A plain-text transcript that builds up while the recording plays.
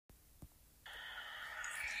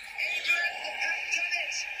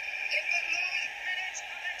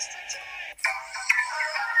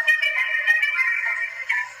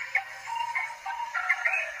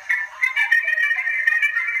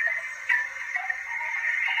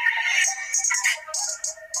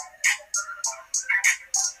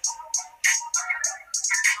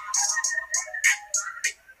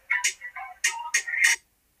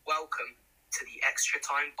Welcome to the Extra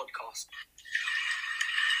Time Podcast.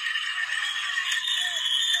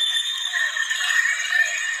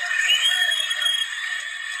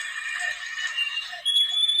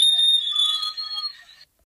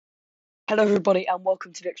 Hello everybody and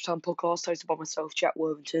welcome to the Extra Time Podcast hosted by myself, Jack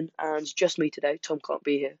Worthington, and just me today. Tom can't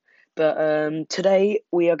be here. But today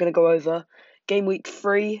we are going to go over game week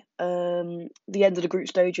 3, the end of the group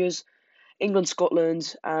stages,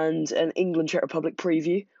 England-Scotland and an England-Czech Republic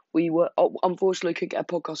preview. We were unfortunately couldn't get a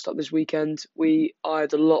podcast up this weekend. I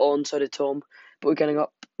had a lot on, so did Tom, but we're getting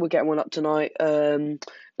one up tonight, the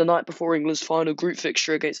night before England's final group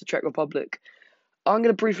fixture against the Czech Republic. I'm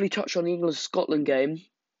going to briefly touch on the England-Scotland game.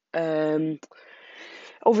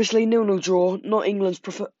 Obviously 0-0 draw, not the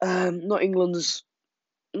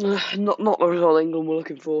result England were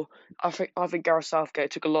looking for. I think Gareth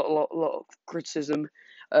Southgate took a lot of criticism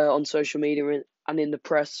on social media and in the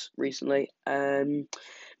press recently,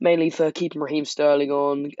 mainly for keeping Raheem Sterling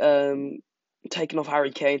on, taking off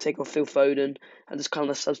Harry Kane, taking off Phil Foden, and just kind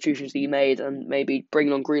of the substitutions he made, and maybe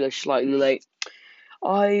bringing on Grealish slightly late.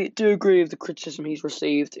 I do agree with the criticism he's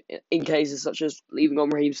received in cases such as leaving on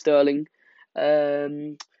Raheem Sterling.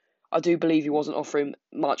 I do believe he wasn't offering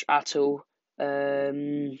much at all.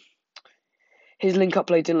 His link-up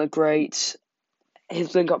play didn't look great.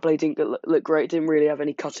 Didn't look great. Didn't really have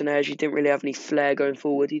any cutting edge. He didn't really have any flair going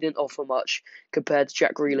forward. He didn't offer much compared to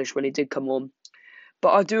Jack Grealish when he did come on.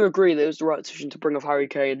 But I do agree that it was the right decision to bring off Harry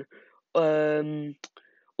Kane.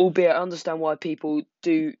 Albeit I understand why people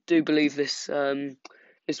do believe this.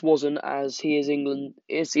 This wasn't, as he is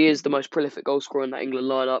he is the most prolific goal scorer in that England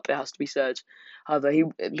lineup. It has to be said. However,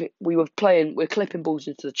 we're clipping balls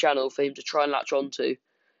into the channel for him to try and latch onto,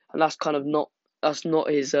 and that's kind of not how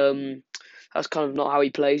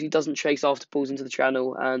he plays. He doesn't chase after balls into the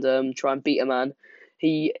channel and try and beat a man.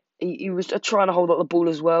 He was trying to hold up the ball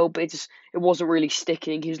as well, but it wasn't really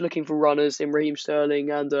sticking. He was looking for runners in Raheem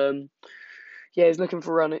Sterling and he was looking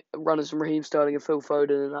for runners from Raheem Sterling and Phil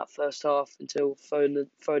Foden in that first half until Foden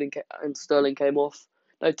and Sterling came off.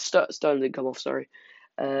 No, Sterling didn't come off, sorry.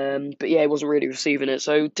 But yeah, he wasn't really receiving it,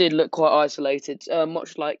 so it did look quite isolated,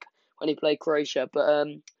 much like when he played Croatia. But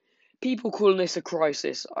people calling this a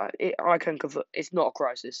crisis, I can confirm it's not a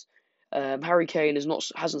crisis. Harry Kane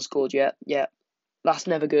hasn't scored yet. Yeah, that's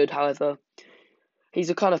never good. However, he's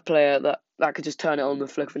the kind of player that could just turn it on the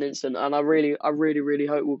flick of an instant, and I really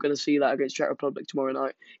hope we're going to see that against Czech Republic tomorrow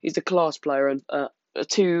night. He's a class player, and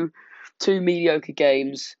two mediocre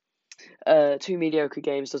games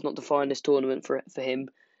does not define this tournament for him.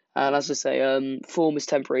 And as I say, form is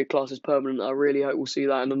temporary, class is permanent. I really hope we'll see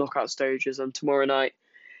that in the knockout stages and tomorrow night.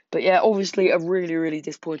 But yeah, obviously a really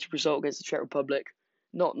disappointing result against the Czech Republic.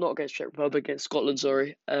 Not against Czech Republic, against Scotland.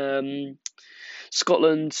 Sorry,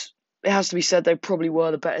 Scotland. It has to be said they probably were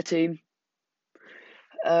the better team.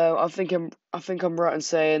 I think I'm right in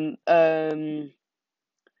saying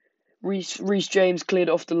Reece James cleared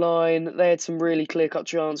off the line. They had some really clear-cut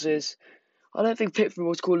chances. I don't think Pickford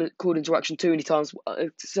was called into action too many times,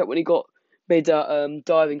 except when he made that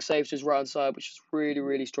diving save to his right hand side, which was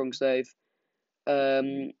really strong save.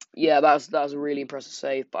 That was a really impressive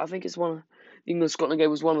save. But I think it's the England-Scotland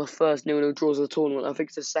game was one of the first 0-0 draws of the tournament. I think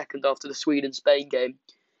it's the second after the Sweden-Spain game.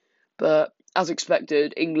 But as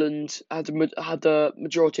expected, England had the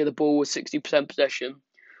majority of the ball with 60% possession.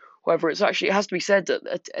 However, it has to be said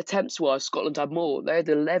that attempts-wise, Scotland had more. They had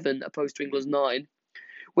 11 opposed to England's 9,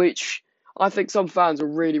 which I think some fans are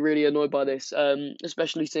really annoyed by this,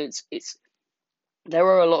 especially since there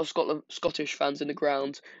are a lot of Scottish fans in the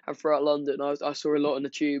ground and throughout London. I saw a lot in the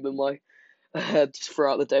tube and just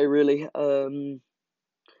throughout the day, really.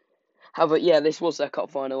 However, yeah, this was their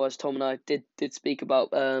cup final, as Tom and I did speak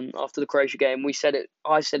about after the Croatia game. I said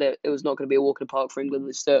it was not going to be a walk in the park for England.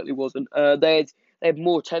 It certainly wasn't. They had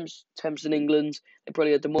more attempts than England. They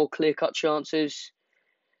probably had the more clear-cut chances.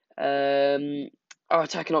 Our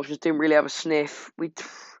attacking options didn't really have a sniff.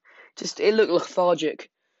 It looked lethargic,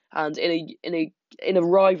 and in a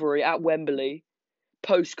rivalry at Wembley,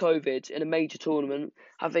 post-COVID, in a major tournament,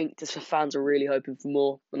 I think the fans are really hoping for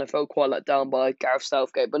more, and I felt quite let down by Gareth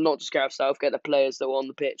Southgate, but not just Gareth Southgate, the players that were on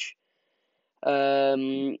the pitch.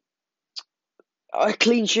 A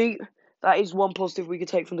clean sheet, that is one positive we could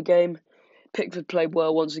take from the game. Pickford played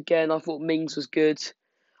well once again. I thought Mings was good.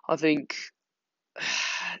 I think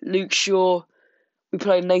Luke Shaw, we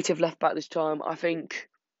played native left back this time. I do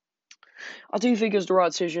think it was the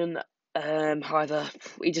right decision. However,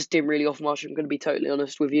 he just didn't really offer much. I'm going to be totally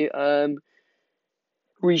honest with you.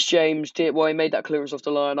 Reece James did well. He made that clearance off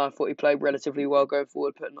the line. I thought he played relatively well going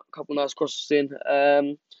forward, putting a couple nice crosses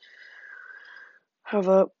in.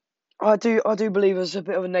 However, I do believe there's a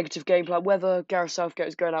bit of a negative game plan. Whether Gareth Southgate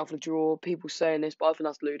is going out for the draw, people saying this, but I think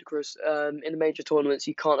that's ludicrous. In the major tournaments,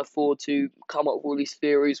 you can't afford to come up with all these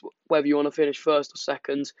theories. Whether you want to finish first or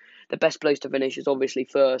second, the best place to finish is obviously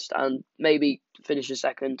first, and maybe finishing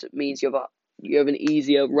second means you have an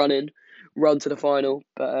easier run to the final.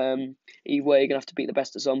 But either way, you're gonna have to beat the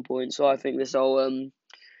best at some point. So I think this whole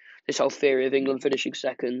theory of England finishing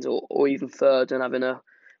second or even third and having a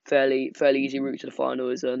fairly easy route to the final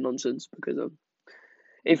is nonsense, because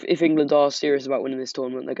if England are serious about winning this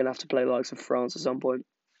tournament, they're gonna have to play the likes of France at some point.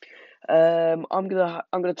 I'm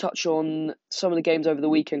gonna touch on some of the games over the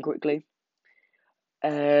weekend quickly.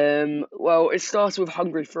 Well, it started with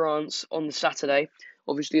Hungary France on the Saturday.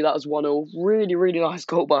 Obviously, that was 1-0. Really nice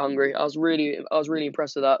goal by Hungary. I was really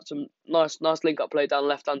impressed with that. Some nice link up play down the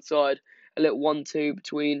left hand side. A little 1-2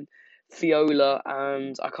 between Fiola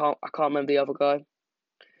and I can't remember the other guy.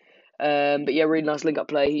 But yeah, really nice link up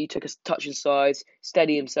play. He took a touch inside,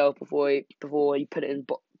 steady himself before he put it in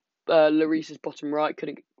Lloris's bottom right.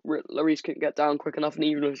 Lloris couldn't get down quick enough, and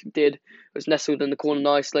even if he did, it was nestled in the corner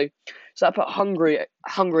nicely. So that put Hungary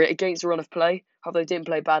against the run of play. However, they didn't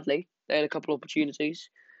play badly. They had a couple of opportunities.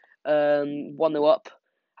 1-0 up.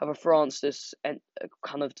 However, France just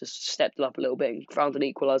kind of just stepped it up a little bit and found an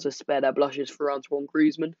equaliser, spare their blushes for Antoine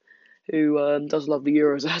Griezmann, who does love the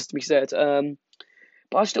Euros, has to be said.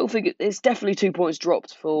 But I still think it's definitely 2 points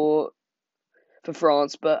dropped for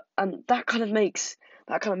France. And that kind of makes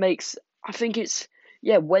I think it's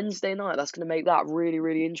Wednesday night. That's going to make that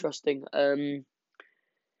really interesting.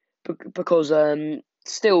 Because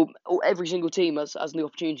still every single team has the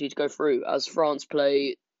opportunity to go through, as France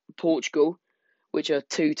play Portugal, which are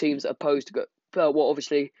two teams that are posed to go. What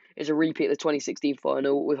obviously is a repeat of the 2016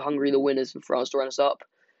 final, with Hungary the winners and France the runners up.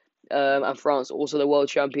 And France also the world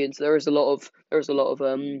champions. There is a lot of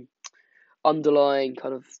underlying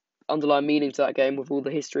meaning to that game, with all the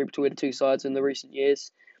history between the two sides in the recent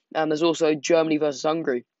years. And there's also Germany versus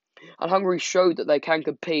Hungary, and Hungary showed that they can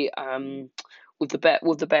compete with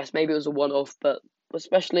the best. Maybe it was a one-off, but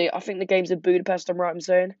especially I think the game's in Budapest. I'm right in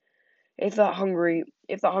saying, if that Hungary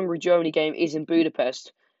Germany game is in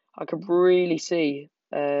Budapest, I could really see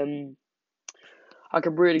Hungary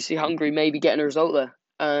maybe getting a result there.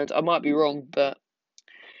 And I might be wrong, but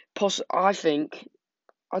I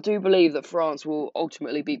do believe that France will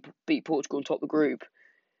ultimately beat Portugal and top the group.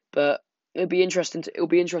 But it'll be interesting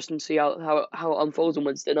to see how it unfolds on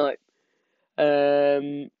Wednesday night.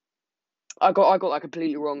 I got that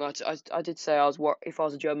completely wrong. I did say if I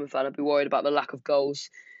was a German fan, I'd be worried about the lack of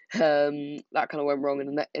goals. That kind of went wrong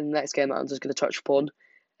in the next game that I'm just going to touch upon.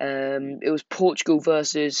 It was Portugal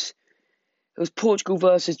versus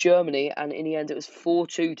Germany, and in the end it was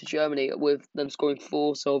 4-2 to Germany, with them scoring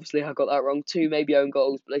 4. So obviously I got that wrong. 2 maybe own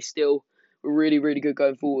goals, but they still were really good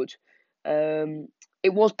going forward.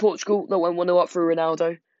 It was Portugal that went 1-0 up through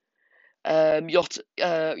Ronaldo.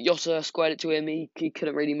 Jota squared it to him. He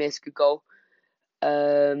couldn't really miss. Good goal.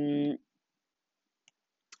 I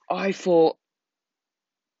thought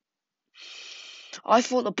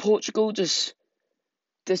that Portugal just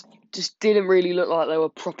didn't really look like they were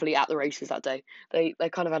properly at the races that day. They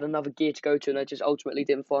kind of had another gear to go to, and they just ultimately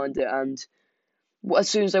didn't find it. And as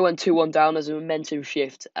soon as they went 2-1 down, there's a momentum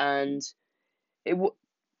shift, and it was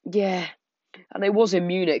in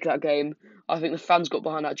Munich, that game. I think the fans got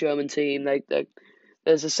behind that German team.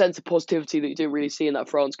 There's a sense of positivity that you didn't really see in that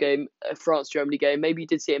France-Germany game. Maybe you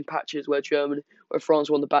did see it in patches where France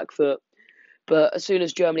won the back foot. But as soon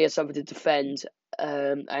as Germany had something to defend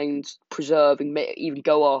and preserve and even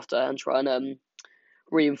go after and try and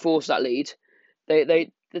reinforce that lead,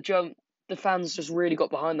 the fans just really got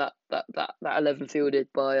behind that 11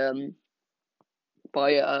 fielded by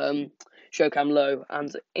Joachim Low,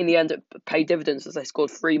 and in the end it paid dividends as they scored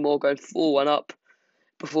 3 more, going 4-1 up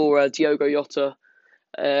before Diogo Jota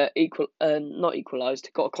not equalised,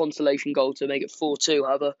 got a consolation goal to make it 4-2.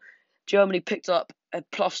 However, Germany picked up a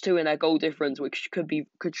 +2 in their goal difference, which could be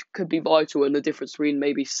vital in the difference between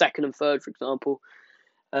maybe second and third, for example.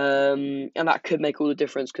 And that could make all the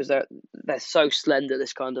difference, because they're so slender.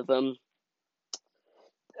 This kind of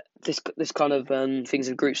things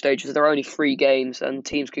in group stages. There are only 3 games, and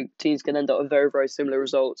teams can end up with very similar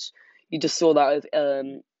results. You just saw that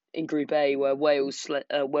in Group A, where Wales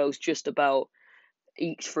just about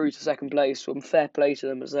eked through to second place. So fair play to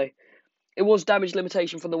them, it was damage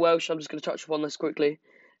limitation from the Welsh. I'm just going to touch upon this quickly.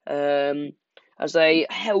 As they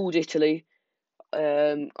held Italy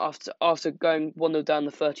after going 1-0 down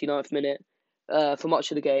the 39th minute for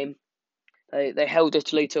much of the game. They held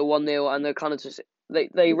Italy to 1-0, and they kind of just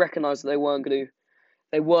they recognised that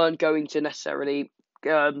they weren't going to necessarily.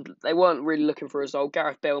 They weren't really looking for a result.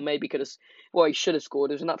 Gareth Bale maybe could have, well, he should have scored.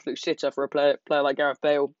 It was an absolute sitter for a player like Gareth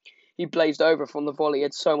Bale. He blazed over from the volley. He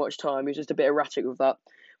had so much time. He was just a bit erratic with that.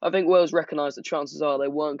 I think Wales recognised that chances are they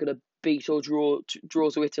weren't going to beat or draw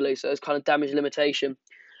to Italy, so it's kind of damage limitation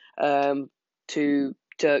to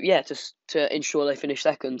ensure they finish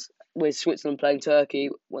second, with Switzerland playing Turkey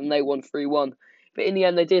when they won 3-1. But in the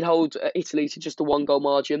end, they did hold Italy to just a 1-goal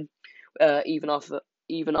margin, even after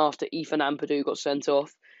Ethan Ampadu got sent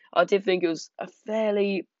off. I did think it was a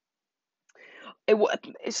fairly.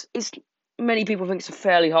 It's many people think it's a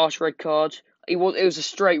fairly harsh red card. It was a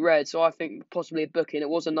straight red, so I think possibly a booking. It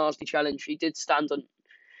was a nasty challenge. He did stand on,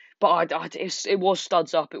 but it was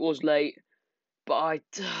studs up. It was late, but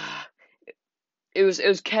it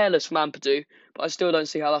was careless from Ampadu. But I still don't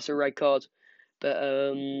see how that's a red card. But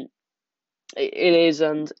it is,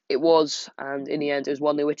 and it was, and in the end, it was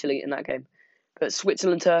 1-0 Italy in that game. But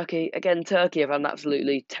Switzerland, Turkey, again, Turkey have had an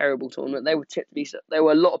absolutely terrible tournament. They were there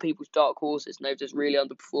were a lot of people's dark horses, and they've just really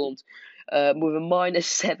underperformed with a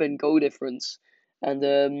 -7 goal difference. And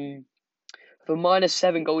for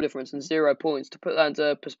 -7 goal difference and 0 points, to put that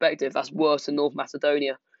into perspective, that's worse than North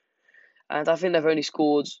Macedonia. And I think they've only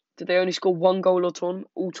scored. Did they only score 1 goal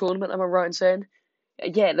all tournament? Am I right in saying?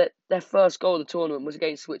 Yeah, their first goal of the tournament was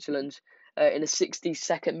against Switzerland in the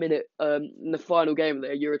 62nd minute in the final game of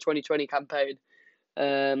their Euro 2020 campaign.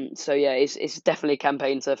 So yeah, it's definitely a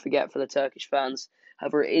campaign to forget for the Turkish fans.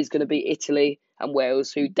 However, it is going to be Italy and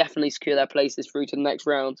Wales who definitely secure their places through to the next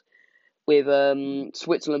round. With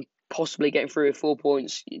Switzerland possibly getting through with 4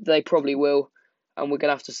 points, they probably will, and we're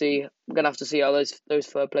gonna have to see. We're gonna have to see how those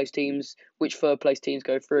third place teams, which third place teams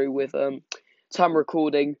go through. With time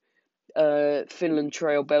recording, Finland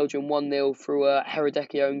trail Belgium 1-0 through a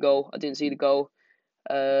Herodecki own goal. I didn't see the goal.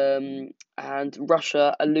 And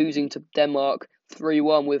Russia are losing to Denmark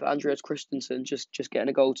 3-1 with Andreas Christensen just getting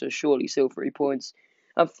a goal to surely seal 3 points.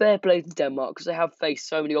 And fair play to Denmark because they have faced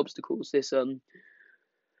so many obstacles this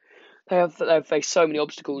they've faced so many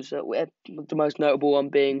obstacles. The most notable one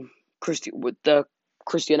being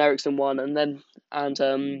Christian Eriksen one, and them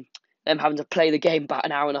having to play the game about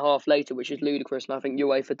an hour and a half later, which is ludicrous. And I think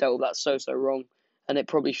UEFA dealt with that so wrong, and it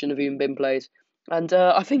probably shouldn't have even been played. And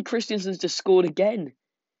I think Christensen's just scored again.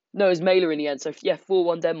 No, it was Mæhle in the end. So yeah,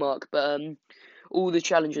 4-1 Denmark. But all the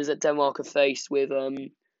challenges that Denmark have faced with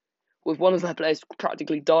one of their players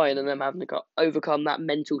practically dying and them having to overcome that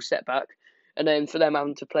mental setback, and then for them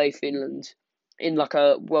having to play Finland in like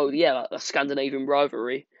a Scandinavian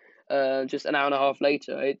rivalry, just an hour and a half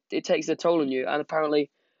later, it takes a toll on you. And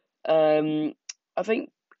apparently, I think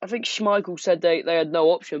Schmeichel said they had no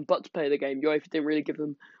option but to play the game. UEFA didn't really give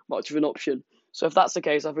them much of an option. So if that's the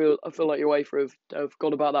case, I feel like UEFA have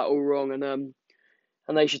gone about that all wrong, and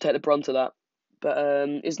they should take the brunt of that. But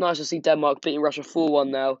it's nice to see Denmark beating Russia 4-1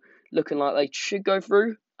 now, looking like they should go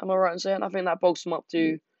through. Am I right in saying? I think that bolsters them up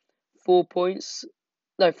to 3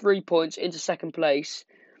 points into second place,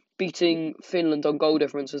 beating Finland on goal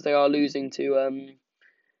difference as they are losing to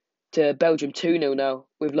Belgium 2-0 now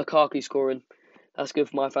with Lukaku scoring. That's good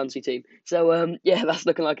for my fancy team. So yeah, that's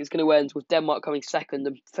looking like it's going to end with Denmark coming second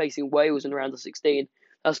and facing Wales in round of 16.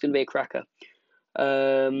 That's going to be a cracker.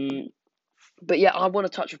 But yeah, I want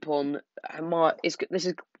to touch upon this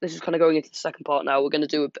is kind of going into the second part now. I'm going to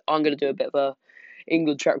do a bit of a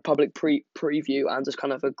England Czech Republic preview and just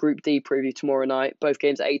kind of a Group D preview tomorrow night. Both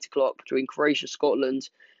games at 8 o'clock between Croatia, Scotland,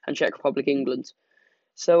 and Czech Republic, England.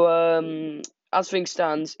 So as things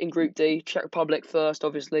stand in Group D, Czech Republic first,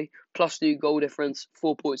 obviously, +2 goal difference,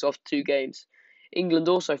 4 points after 2 games. England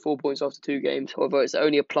also 4 points after 2 games. However, it's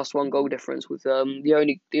only a +1 goal difference, with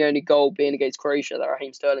the only goal being against Croatia, that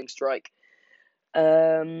Raheem Sterling strike.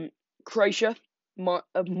 Croatia,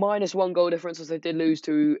 a -1 goal difference as they did lose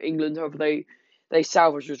to England. However, they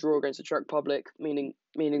salvaged a draw against the Czech Republic, meaning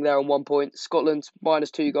they're on 1 point. Scotland,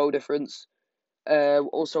 -2 goal difference,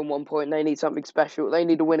 also on 1 point. They need something special. They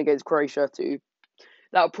need a win against Croatia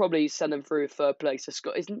that'll probably send them through third place. So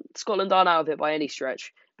Scotland aren't out of it by any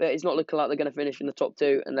stretch, but it's not looking like they're going to finish in the top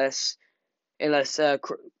 2 unless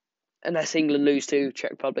England lose to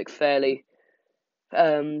Czech Republic fairly,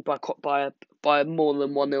 by more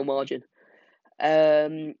than 1-0 margin.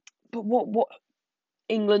 But what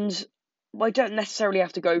England, they don't necessarily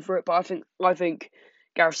have to go for it, but I think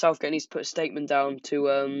Gareth Southgate needs to put a statement down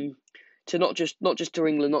to not just to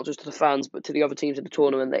England, not just to the fans, but to the other teams in the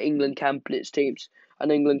tournament, that England can blitz teams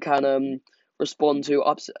and England can respond to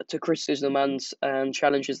criticism and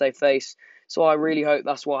challenges they face. So I really hope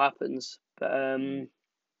that's what happens. But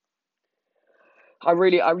I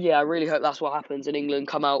really hope that's what happens, and England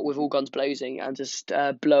come out with all guns blazing and just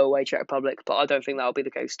blow away Czech Republic. But I don't think that'll be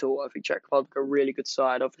the case at all. I think Czech Republic are a really good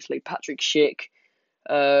side. Obviously, Patrick Schick,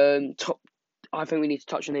 top. I think we need to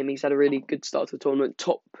touch on him. He's had a really good start to the tournament.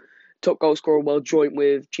 Top goal scorer, well joint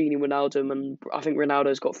with Gini Wijnaldum, and I think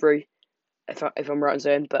Ronaldo's got three, if I'm right in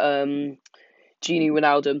saying. But Gini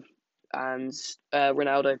Wijnaldum and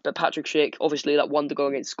Ronaldo. But Patrick Schick, obviously, that wonder goal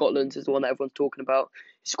against Scotland is the one that everyone's talking about.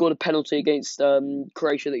 He scored a penalty against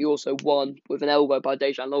Croatia that he also won with an elbow by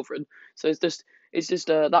Dejan Lovren. So it's just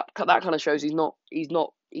that kind of shows he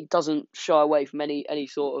doesn't shy away from any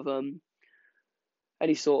sort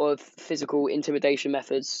of physical intimidation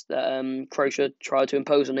methods that Croatia tried to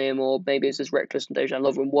impose on him, or maybe it's just reckless and Dejan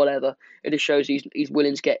Lovren, whatever. It just shows he's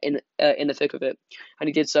willing to get in the thick of it, and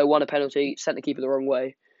he did so. Won a penalty, sent the keeper the wrong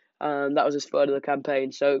way. That was his third of the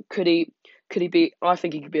campaign. So could he be? I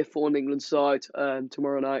think he could be a form England side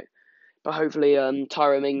tomorrow night. But hopefully,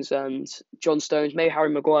 Tyrone Mings and John Stones, maybe Harry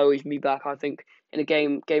Maguire will even be back. I think in a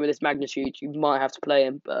game of this magnitude, you might have to play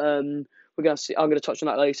him. But we're gonna see. I'm gonna touch on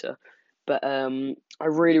that later. But I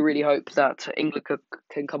really hope that England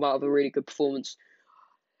can come out of a really good performance.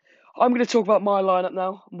 I'm going to talk about my lineup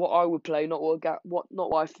now, what I would play, not what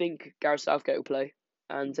I think Gareth Southgate will play,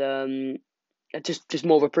 and just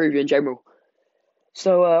more of a preview in general.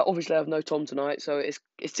 So obviously I have no Tom tonight, so it's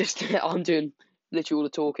just I'm doing literally all the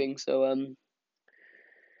talking. So I'm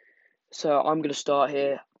going to start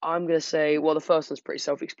here. I'm going to say, well, the first one's pretty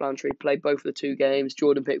self-explanatory. Played both of the two games.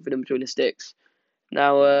 Jordan Pickford in between the sticks.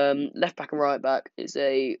 Now, left back and right back is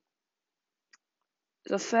a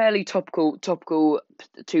fairly topical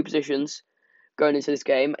two positions going into this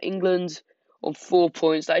game. England on 4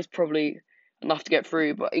 points, that is probably enough to get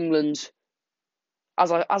through. But England,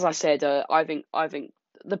 as I said, I think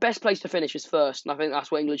the best place to finish is first, and I think that's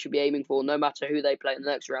what England should be aiming for, no matter who they play in the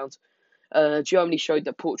next round. Germany showed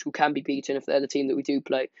that Portugal can be beaten if they're the team that we do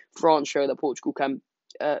play. France showed that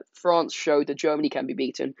France showed that Germany can be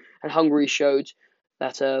beaten, and Hungary showed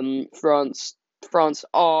that France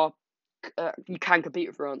are you can compete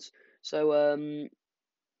with France. So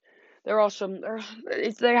there are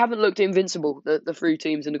they haven't looked invincible, the three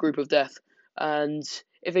teams in the group of death, and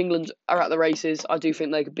if England are at the races, I do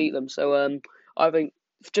think they could beat them. So I think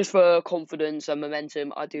just for confidence and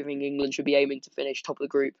momentum, I do think England should be aiming to finish top of the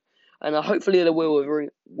group, and hopefully they will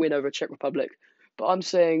win over Czech Republic. But I'm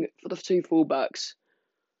saying for the two fullbacks.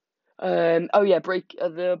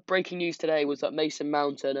 The breaking news today was that Mason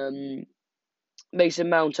Mount and Ben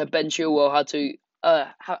Chilwell had to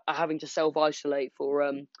having to self isolate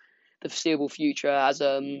for the foreseeable future as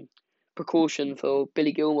precaution for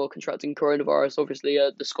Billy Gilmour contracting coronavirus. Obviously,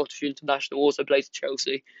 the Scottish international also plays for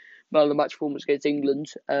Chelsea. Man of the match performance against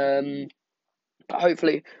England. But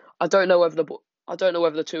hopefully, I don't know whether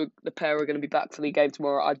the pair are going to be back for the game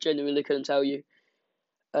tomorrow. I genuinely couldn't tell you.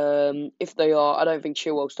 If they are, I don't think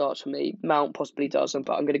Chilwell starts for me. Mount possibly doesn't,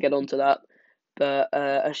 but I'm going to get onto that. But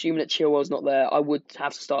assuming that Chilwell's not there, I would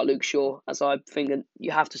have to start Luke Shaw, as I think that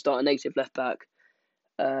you have to start a native left back.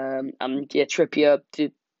 And yeah, Trippier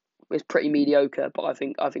is pretty mediocre, but I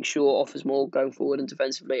think Shaw offers more going forward and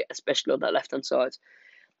defensively, especially on that left hand side.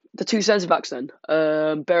 The two centre backs then.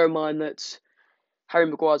 Bear in mind that Harry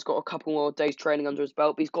Maguire's got a couple more days training under his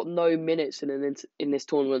belt, but he's got no minutes in this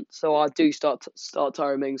tournament. So I do start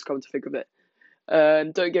Tyrone Mings, come to think of it.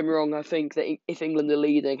 Don't get me wrong, I think that if England are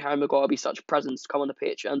leading, Harry Maguire will be such a presence to come on the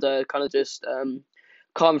pitch and kind of just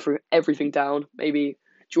calm through everything down. Maybe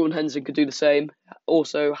Jordan Henderson could do the same.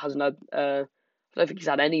 Also, hasn't had, I don't think he's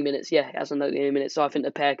had any minutes. Yeah, he hasn't had any minutes. So I think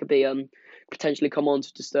the pair could be potentially come on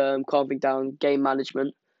to just calm things down, game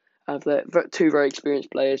management. They're two very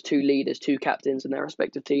experienced players, two leaders, two captains in their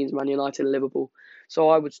respective teams, Man United and Liverpool. So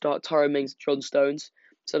I would start Tyrone Mings and John Stones.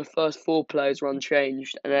 So the first four players are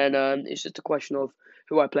unchanged, and then it's just a question of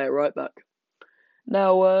who I play at right back.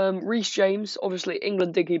 Now, Reece James, obviously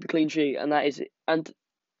England did keep a clean sheet, and that is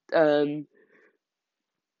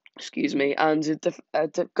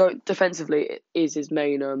defensively it is his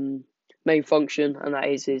main function, and that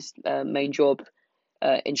is his main job,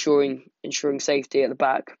 ensuring safety at the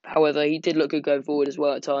back. However, he did look good going forward as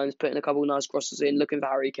well at times, putting a couple of nice crosses in, looking for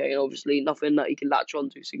Harry Kane. Obviously, nothing that he can latch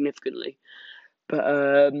onto significantly. But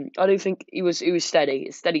I do think he was steady.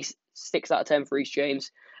 It's steady 6 out of 10 for Reece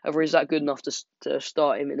James. However, is that good enough to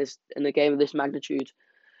start him in a game of this magnitude?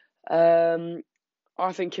 I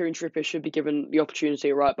think Kieran Trippier should be given the opportunity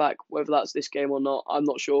at right back, whether that's this game or not. I'm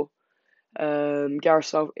not sure.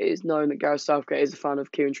 It is known that Gareth Southgate is a fan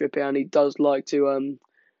of Kieran Trippier, and he does like to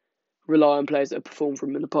rely on players that have performed for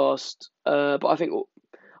him in the past. But I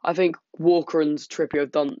think Walker and Trippier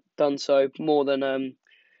have done so more than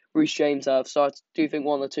Reece James have. So I do think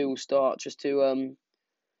one of the two will start just to.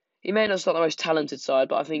 He may not start the most talented side,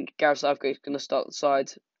 but I think Gareth Southgate's going to start the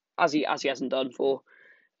side as he hasn't done for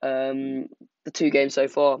the 2 games so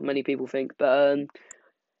far. Many people think, but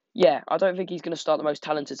yeah, I don't think he's going to start the most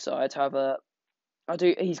talented side. However,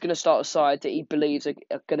 he's going to start a side that he believes are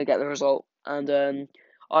going to get the result, and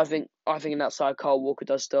I think in that side Kyle Walker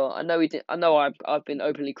does start. I know he did. I know I've been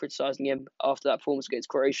openly criticising him after that performance against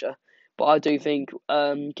Croatia, but I do think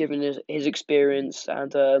given his experience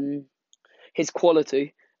and his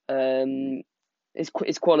quality,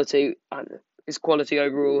 his quality and his quality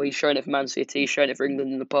overall, he's shown it for Man City, he's shown it for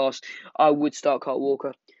England in the past. I would start Kyle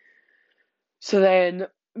Walker. So then,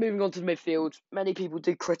 moving on to the midfield, many people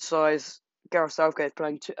did criticise Gareth Southgate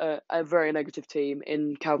playing a very negative team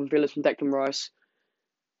in Calvin Phillips and Declan Rice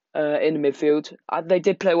in the midfield. They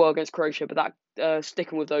did play well against Croatia, but that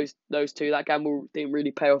sticking with those two, that gamble didn't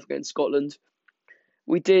really pay off against Scotland.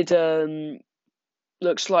 We did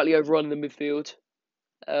look slightly overrun in the midfield.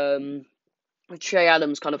 With Che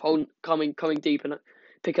Adams kind of coming deep and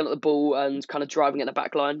picking up the ball and kind of driving at the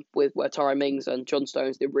back line with where Tyrone Mings and John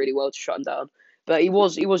Stones did really well to shut him down. But he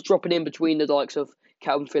was dropping in between the likes of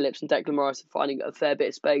Calvin Phillips and Declan Rice and finding a fair bit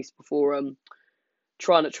of space before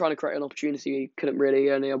trying to create an opportunity. He couldn't really.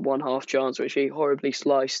 He only had one half chance, which he horribly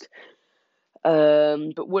sliced.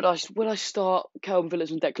 But would I start Calvin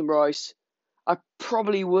Phillips and Declan Rice? I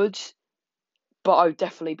probably would, but I would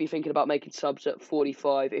definitely be thinking about making subs at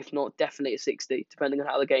 45, if not definitely at 60, depending on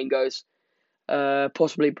how the game goes.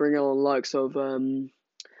 Possibly bring on the likes of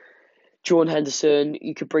Jordan Henderson.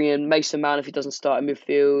 You could bring in Mason Mount if he doesn't start in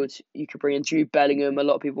midfield. You could bring in Jude Bellingham. A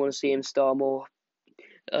lot of people want to see him start more.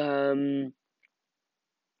 Yeah.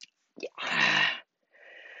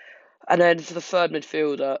 And then for the third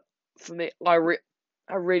midfielder, for me, I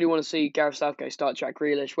really want to see Gareth Southgate start Jack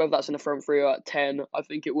Grealish. Whether that's in the front three or at 10, I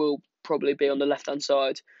think it will probably be on the left-hand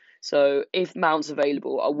side. So if Mount's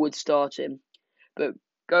available, I would start him. But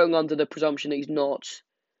going under the presumption that he's not,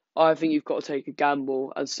 I think you've got to take a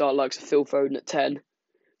gamble and start like Phil Foden at 10,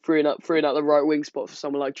 freeing up the right wing spot for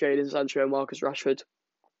someone like Jadon Sancho and Marcus Rashford.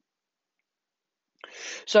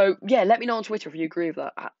 So yeah, let me know on Twitter if you agree with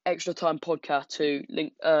that. Extra Time Podcast too.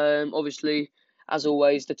 Link, obviously, as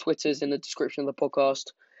always, the Twitter's in the description of the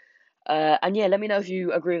podcast. And yeah, let me know if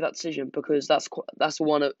you agree with that decision, because that's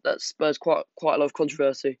one that spurs quite a lot of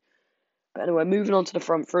controversy. But anyway, moving on to the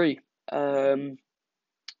front three. Whether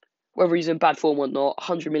he's in bad form or not,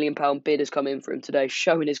 £100 million bid has come in for him today,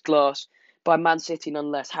 showing his class by Man City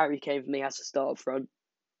nonetheless. Harry Kane for me has to start up front.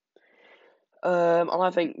 And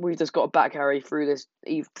I think we've just got to back Harry through this,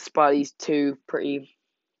 despite these two pretty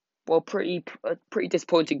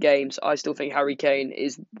disappointing games. I still think Harry Kane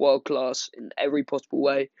is world class in every possible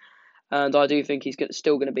way, and I do think he's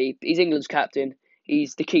he's England's captain.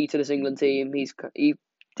 He's the key to this England team. He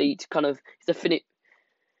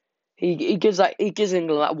gives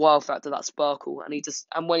England that wow factor, that sparkle, and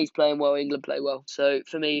when he's playing well, England play well. So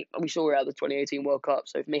for me, we saw it at the 2018 World Cup.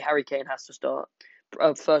 So for me, Harry Kane has to start.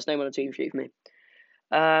 First name on the team sheet for me.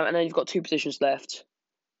 And then you've got 2 positions left.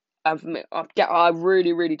 And for me, I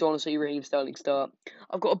really, really don't want to see Raheem Sterling start.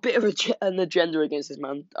 I've got a bit of an agenda against this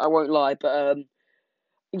man, I won't lie, but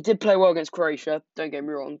he did play well against Croatia, don't get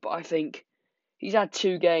me wrong, but I think he's had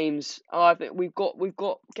 2 games. I think we've got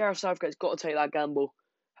Gareth Southgate's got to take that gamble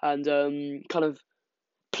and kind of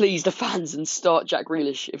please the fans and start Jack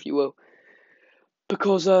Grealish, if you will.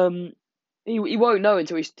 Because he won't know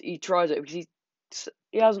until he tries it, because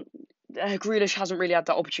Grealish hasn't really had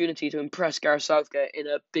that opportunity to impress Gareth Southgate in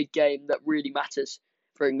a big game that really matters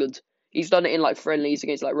for England. He's done it in like friendlies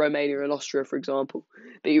against like Romania and Austria, for example.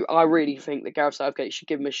 But I really think that Gareth Southgate should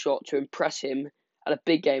give him a shot to impress him at a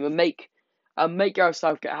big game and make Gareth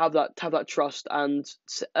Southgate have that trust and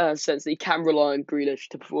sense that he can rely on Grealish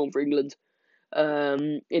to perform for England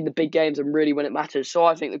in the big games and really when it matters. So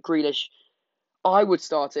I think that Grealish, I would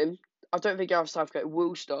start him. I don't think Gareth Southgate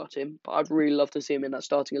will start him, but I'd really love to see him in that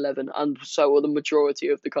starting 11, and so will the majority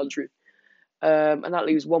of the country. And that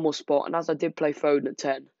leaves one more spot, and as I did play Foden at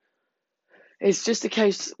 10, it's just a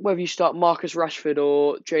case whether you start Marcus Rashford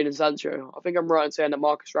or Jadon Sancho. I think I'm right in saying that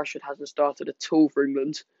Marcus Rashford hasn't started at all for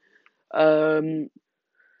England.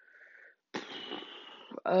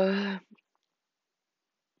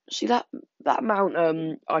 See, that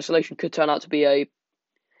Mount isolation could turn out to be a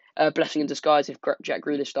blessing in disguise if Jack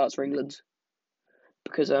Grealish starts for England,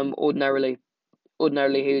 because ordinarily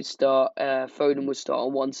he would start. Foden would start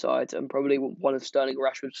on one side, and probably one of Sterling or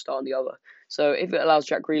Rashford would start on the other. So if it allows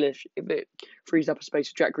Jack Grealish, if it frees up a space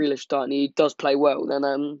for Jack Grealish starting, he does play well.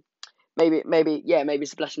 Then maybe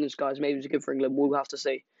it's a blessing in disguise. Maybe it's good for England. We'll have to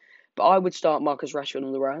see. But I would start Marcus Rashford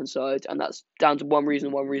on the right hand side, and that's down to one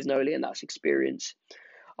reason only, and that's experience.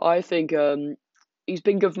 I think he's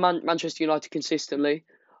been good for Manchester United consistently.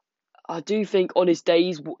 I do think on his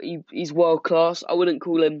days he's world class. I wouldn't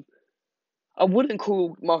call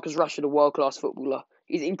Marcus Rashford a world class footballer.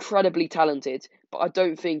 He's incredibly talented, but I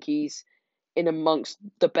don't think he's in amongst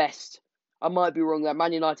the best. I might be wrong there.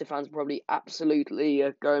 Man United fans are probably absolutely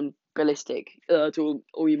going ballistic to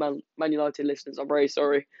all you Man United listeners. I'm very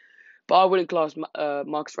sorry. But I wouldn't class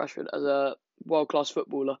Marcus Rashford as a world class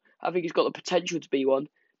footballer. I think he's got the potential to be one.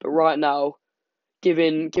 But right now,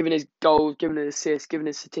 given his goals, given his assists, given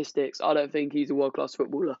his statistics, I don't think he's a world class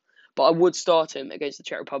footballer. But I would start him against the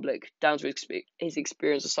Czech Republic, down to his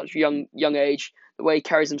experience at such a young age, the way he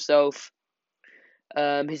carries himself,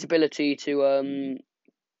 his ability to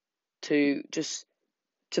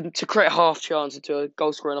create a half chance into a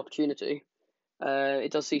goal scoring opportunity.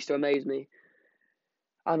 It does cease to amaze me,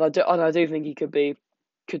 and I do think he could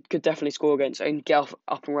definitely score against and get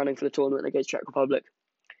up and running for the tournament against Czech Republic.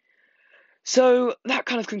 So that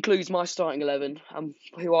kind of concludes my starting 11 and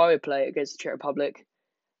who I would play against the Czech Republic.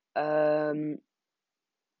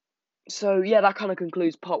 So yeah, that kind of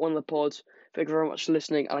concludes part 1 of the pod. Thank you very much for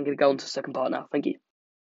listening, and I'm going to go on to the second part now. Thank you.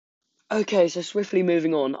 Okay, so swiftly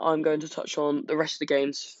moving on, I'm going to touch on the rest of the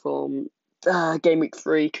games from game week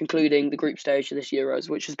 3, concluding the group stage of this Euros,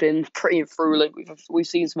 which has been pretty enthralling. We've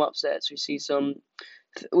seen some upsets, we've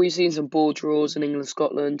seen some ball draws in England,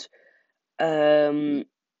 Scotland, and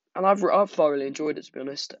I've thoroughly enjoyed it, to be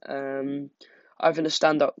honest. I think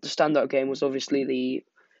the standout game was obviously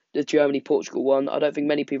the Germany-Portugal one. I don't think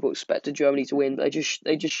many people expected Germany to win, but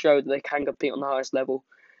they just showed that they can compete on the highest level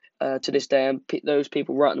to this day, and those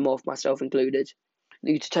people writing them off, myself included,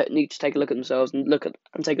 need to take a look at themselves and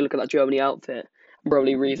take a look at that Germany outfit and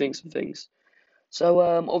probably rethink some things. So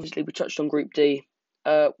obviously we touched on Group D.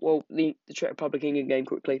 The Czech Republic England game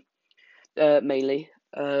quickly, mainly.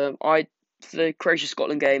 For the Croatia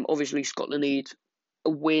Scotland game, obviously Scotland need a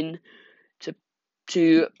win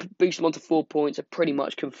to boost them onto 4 points and pretty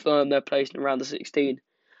much confirm their place in around the 16.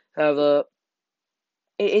 However,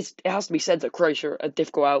 it has to be said that Croatia are a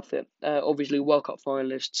difficult outfit. Obviously, World Cup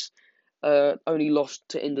finalists, only lost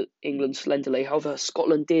to England slenderly. However,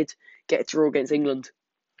 Scotland did get a draw against England,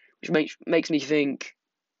 which makes me think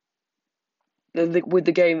with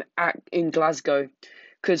the game in Glasgow,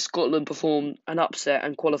 could Scotland perform an upset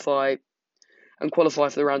and qualify for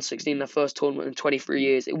the round 16 in their first tournament in 23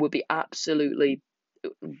 years? It would be absolutely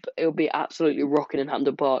rocking in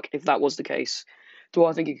Hampden Park if that was the case. Do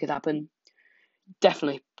I think it could happen?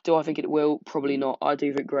 Definitely. Do I think it will? Probably not. I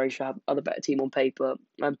do think Croatia are the better team on paper.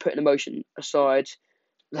 And putting emotion aside,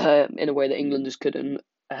 in a way that England just couldn't.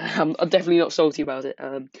 I'm definitely not salty about it.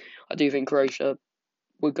 I do think Croatia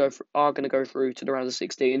are going to go through to the round of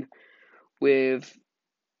 16 with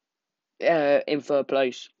in third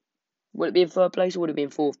place. Would it be in third place or would it be in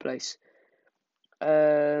fourth place?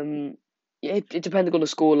 It depending on the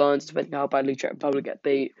score lines, depending how badly Czech Republic get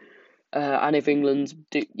beat. And if England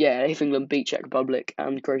beat Czech Republic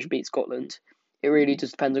and Croatia beat Scotland, it really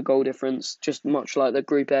just depends on goal difference, just much like the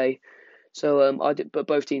Group A. So but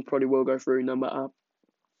both teams probably will go through no matter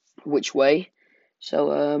which way.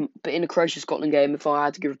 So but in the Croatia Scotland game, if I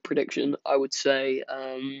had to give a prediction, I would say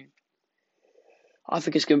I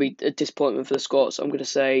think it's going to be a disappointment for the Scots. I'm going to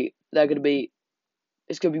say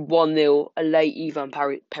it's going to be 1-0, a late Ivan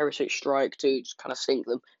Perisic strike to just kind of sink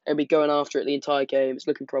them. They'll be going after it the entire game. It's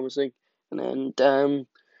looking promising. And then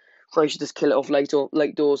Croatia just kill it off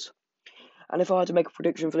late doors. And if I had to make a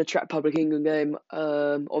prediction for the Czech Republic England game,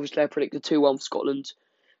 obviously I predicted 2-1 for Scotland.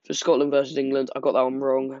 For Scotland versus England, I got that one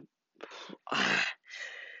wrong.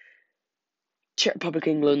 Czech Republic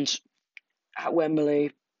England at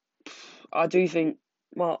Wembley. I do think,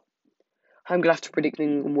 well, I'm going to have to predict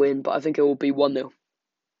England win, but I think it will be 1-0.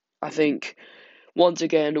 I think once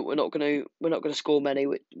again we're not going to score many,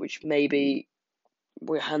 which maybe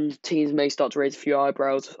teams may start to raise a few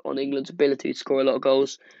eyebrows on England's ability to score a lot of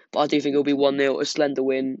goals. But I do think it'll be 1-0, a slender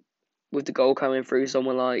win, with the goal coming through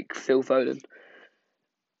someone like Phil Foden.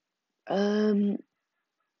 And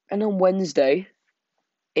on Wednesday,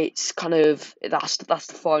 it's that's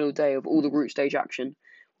the final day of all the group stage action,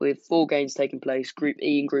 with 4 games taking place, Group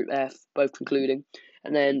E and Group F both concluding.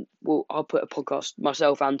 And then I'll put a podcast,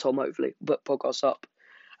 myself and Tom hopefully, put podcasts up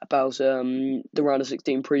about the round of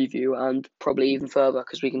 16 preview and probably even further,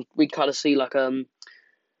 because we kind of see like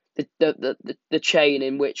the chain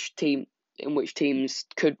in which teams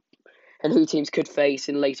could and who teams could face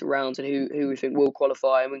in later rounds and who we think will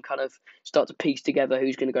qualify, and we kind of start to piece together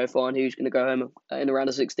who's going to go far and who's going to go home in the round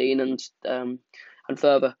of 16 and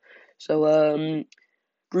further. So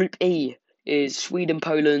Group E is Sweden,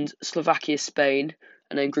 Poland, Slovakia, Spain,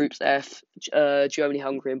 and then Groups F, Germany,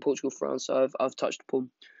 Hungary, and Portugal, France. So I've touched upon.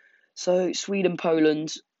 So Sweden,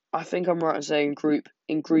 Poland. I think I'm right in saying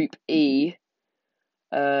in Group E.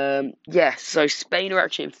 Yes, so Spain are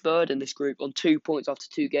actually in third in this group on 2 points after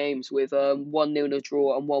 2 games with 1-0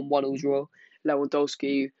 draw and 1-1 draw.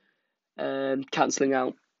 Lewandowski cancelling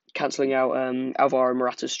out Alvaro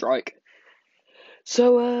Morata's strike.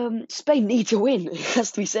 So Spain need to win. It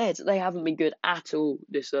has to be said. They haven't been good at all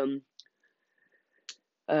this tournament.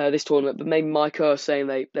 But maybe Micah saying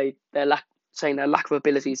their lack of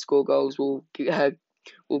ability to score goals will go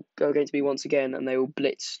against me once again, and they will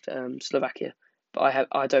blitz Slovakia. But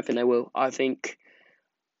I don't think they will. I think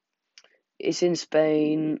it's in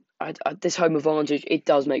Spain. This home advantage, it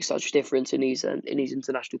does make such a difference in these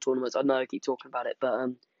international tournaments. I know I keep talking about it,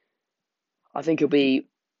 but I think it'll be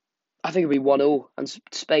 1-1, and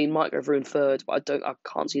Spain might go through in third, but I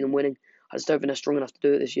can't see them winning. I just don't think they're strong enough to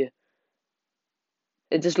do it this year.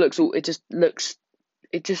 It just looks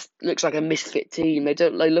like a misfit team. They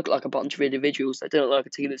look like a bunch of individuals. They don't look like a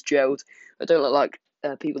team that's gelled. They don't look like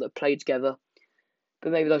people that play together.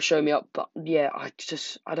 But maybe they'll show me up. But yeah, I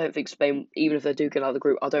don't think Spain, even if they do get out of the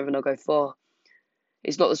group, I don't think they'll go far.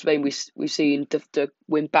 It's not the Spain we've seen to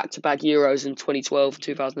win back-to-back Euros in 2012 and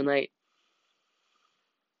 2008.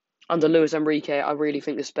 Under Luis Enrique, I really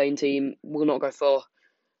think the Spain team will not go far.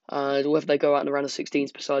 Whether they go out in the round of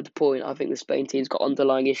 16s beside the point, I think the Spain team's got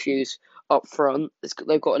underlying issues up front.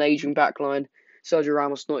 They've got an aging backline. Sergio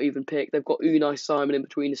Ramos not even picked. They've got Unai Simon in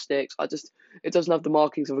between the sticks. It doesn't have the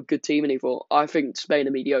markings of a good team anymore. I think Spain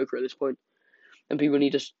are mediocre at this point, and people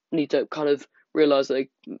need to kind of realise that they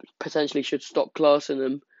potentially should stop classing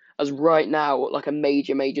them as right now like a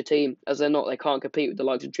major team, as they're not. They can't compete with the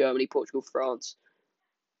likes of Germany, Portugal, France.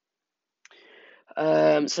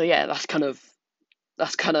 So yeah, that's kind of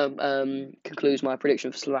concludes my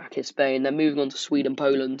prediction for Slovakia, Spain. Then moving on to Sweden,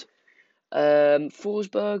 Poland.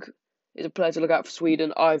 Forsberg is a player to look out for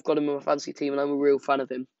Sweden. I've got him in my fantasy team, and I'm a real fan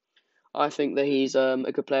of him. I think that he's a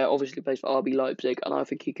good player. Obviously, plays for RB Leipzig, and I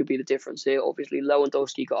think he could be the difference here. Obviously,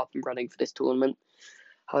 Lewandowski got up and running for this tournament.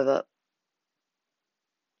 However,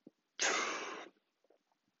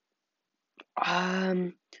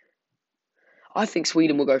 I think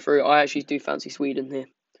Sweden will go through. I actually do fancy Sweden here.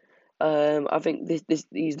 I think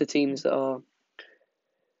these are the teams that are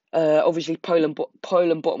obviously Poland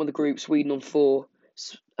bottom of the group, Sweden on 4.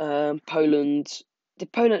 Poland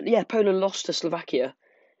lost to Slovakia,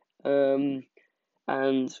 and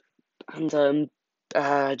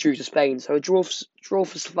drew to Spain. So a draw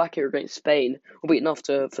for Slovakia against Spain will be enough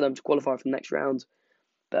for them to qualify for the next round.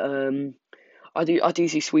 But I do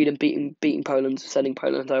see Sweden beating Poland, sending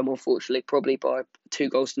Poland home. Unfortunately, probably by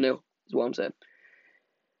 2-0 is what I'm saying.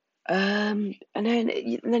 And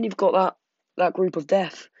then you've got that group of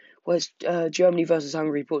death, where it's Germany versus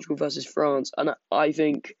Hungary, Portugal versus France, and I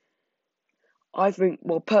think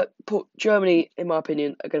Germany, in my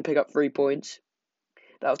opinion, are going to pick up 3 points.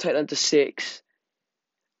 That'll take them to 6,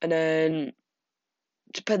 and then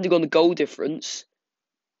depending on the goal difference,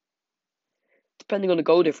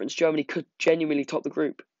 Germany could genuinely top the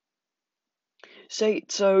group.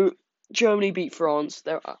 So Germany beat France,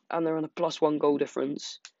 they're on a +1 goal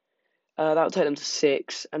difference. That'll take them to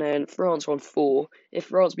 6, and then France on 4. If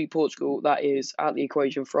France beat Portugal, that is out of the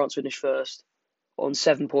equation. France finish first on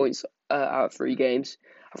 7 points out of 3 games.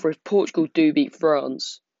 And if Portugal do beat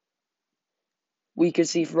France, we could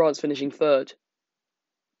see France finishing third.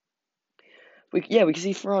 We can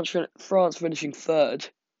see France finishing third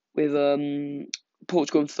with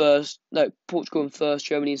Portugal in first. No, Portugal in first,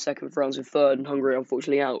 Germany in second, France in third, and Hungary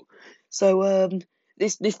unfortunately out. So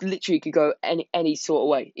this literally could go any sort of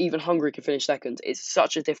way. Even Hungary could finish second. It's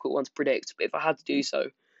such a difficult one to predict. But if I had to do so,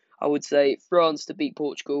 I would say France to beat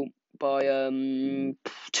Portugal by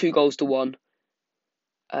 2-1,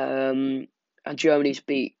 and Germany to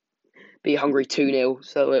beat Hungary 2-0.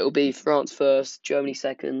 So it'll be France first, Germany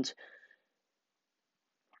second,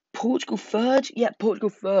 Portugal third. Yeah, Portugal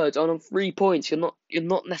third on 3 points. You're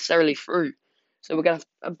not necessarily through. So we're gonna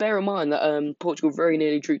have, bear in mind that Portugal very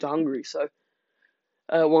nearly drew to Hungary. So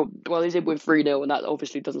they did win 3-0, and that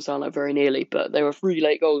obviously doesn't sound like very nearly, but there were 3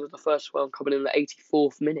 late goals with the first one coming in the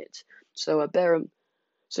 84th minute. So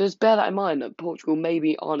just bear that in mind, that Portugal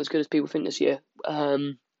maybe aren't as good as people think this year.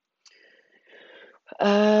 But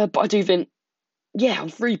I do think, on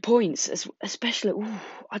 3 points, especially,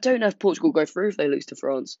 I don't know if Portugal go through if they lose to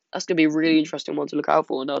France. That's going to be a really interesting one to look out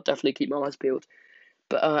for, and I'll definitely keep my eyes peeled.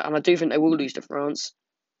 But and I do think they will lose to France.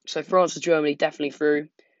 So France and Germany definitely through.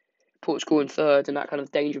 Portugal in third in that kind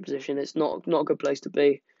of danger position. It's not a good place to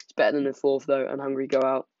be, It's better than in fourth though, and Hungary go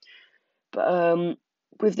out. But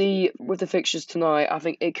with the fixtures tonight, I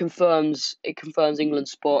think it confirms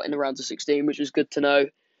England's spot in the round of 16, which is good to know.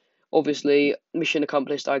 Obviously, mission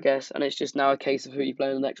accomplished, I guess, and it's just now a case of who you play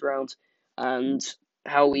in the next round and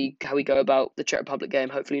how we go about the Czech Republic game.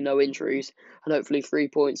 Hopefully, no injuries, and hopefully 3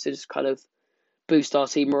 points to just kind of boost our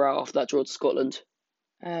team morale after that draw to Scotland.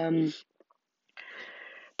 But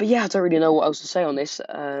yeah, I don't really know what else to say on this.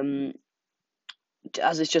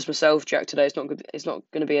 As it's just myself, Jack, today, it's not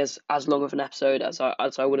going to be as long of an episode as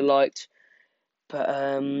I would have liked. But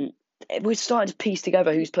we're starting to piece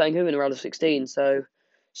together who's playing who in the round of 16.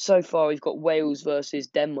 So far we've got Wales versus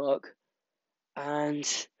Denmark, and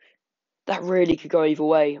that really could go either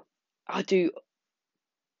way. I do,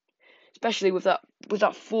 especially with that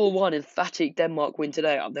 4-1 emphatic Denmark win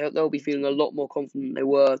today. They'll be feeling a lot more confident than they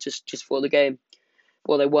were just before the game.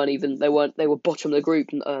 Well, they were bottom of the group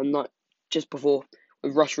not just before,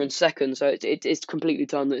 with Russia in second. So it's completely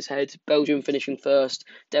turned on its head. Belgium finishing first,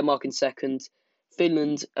 Denmark in second,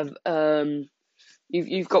 Finland.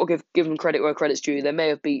 You've got to give them credit where credit's due. They may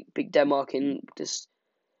have beat Denmark in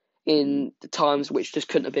the times which just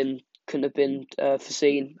couldn't have been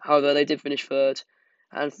foreseen. However, they did finish third,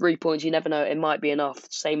 and 3 points. You never know; it might be enough.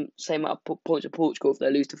 Same amount of points of Portugal if they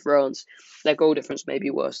lose to France. Their goal difference may be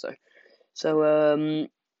worse though. So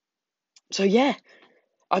yeah.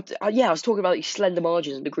 I was talking about these slender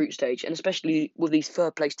margins in the group stage, and especially with these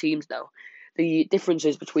third place teams now, the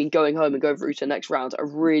differences between going home and going through to the next round are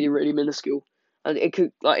really, really minuscule. And it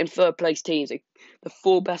could, like in third place teams, the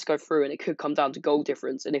 4 best go through, and it could come down to goal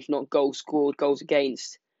difference, and if not goals scored, goals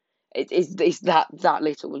against. It's that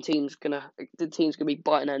little, and the team's gonna be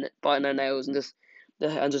biting their nails and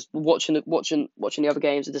just watching the other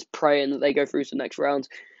games and just praying that they go through to the next round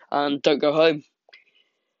and don't go home.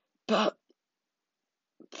 But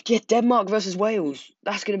yeah, Denmark versus Wales.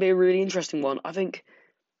 That's going to be a really interesting one. I think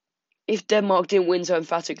if Denmark didn't win so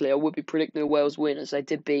emphatically, I would be predicting a Wales win, as they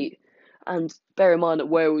did beat. And bear in mind that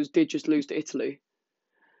Wales did just lose to Italy.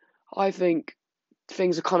 I think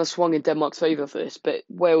things are kind of swung in Denmark's favour for this, but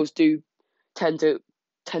Wales do tend to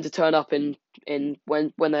turn up in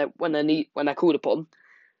when they're called upon.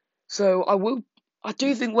 So I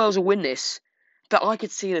do think Wales will win this, but I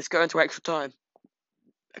could see this going to extra time.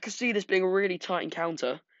 I could see this being a really tight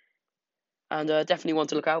encounter. And definitely one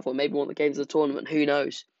to look out for. Maybe one of the games of the tournament. Who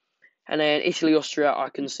knows? And then Italy-Austria, I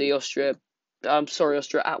can see Austria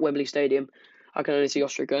at Wembley Stadium. I can only see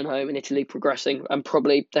Austria going home and Italy progressing. And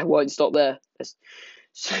probably they won't stop there.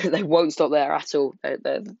 They won't stop there at all.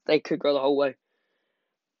 They could go the whole way.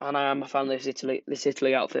 And I am a fan of this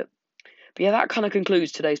Italy outfit. But yeah, that kind of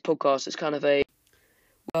concludes today's podcast. It's kind of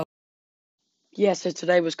so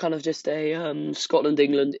today was kind of just a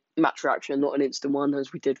Scotland-England match reaction, not an instant one,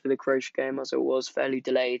 as we did for the Croatia game, as it was fairly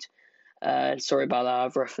delayed. Sorry about that.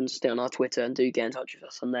 I've referenced it on our Twitter, and do get in touch with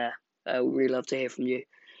us on there. We'd really love to hear from you.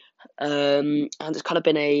 And it's kind of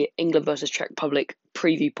been a England versus Czech Republic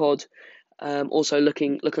preview pod. Also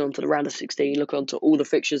looking onto the round of 16, looking onto all the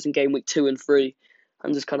fixtures in game week 2 and 3,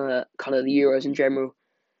 and just kind of the Euros in general.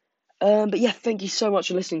 But yeah, thank you so much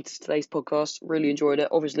for listening to today's podcast. Really enjoyed it.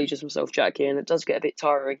 Obviously, just myself, Jack, here, and it does get a bit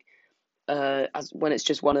tiring, as when it's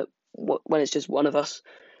just one of us.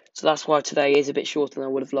 So that's why today is a bit shorter than I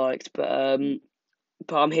would have liked. But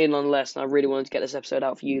I'm here nonetheless, and I really wanted to get this episode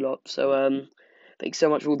out for you lot. So thanks so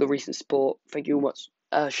much for all the recent support. Thank you all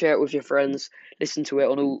much. Share it with your friends. Listen to it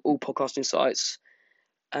on all podcasting sites.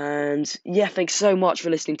 And yeah, thanks so much for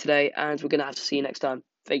listening today, and we're gonna have to see you next time.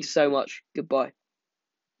 Thanks so much. Goodbye.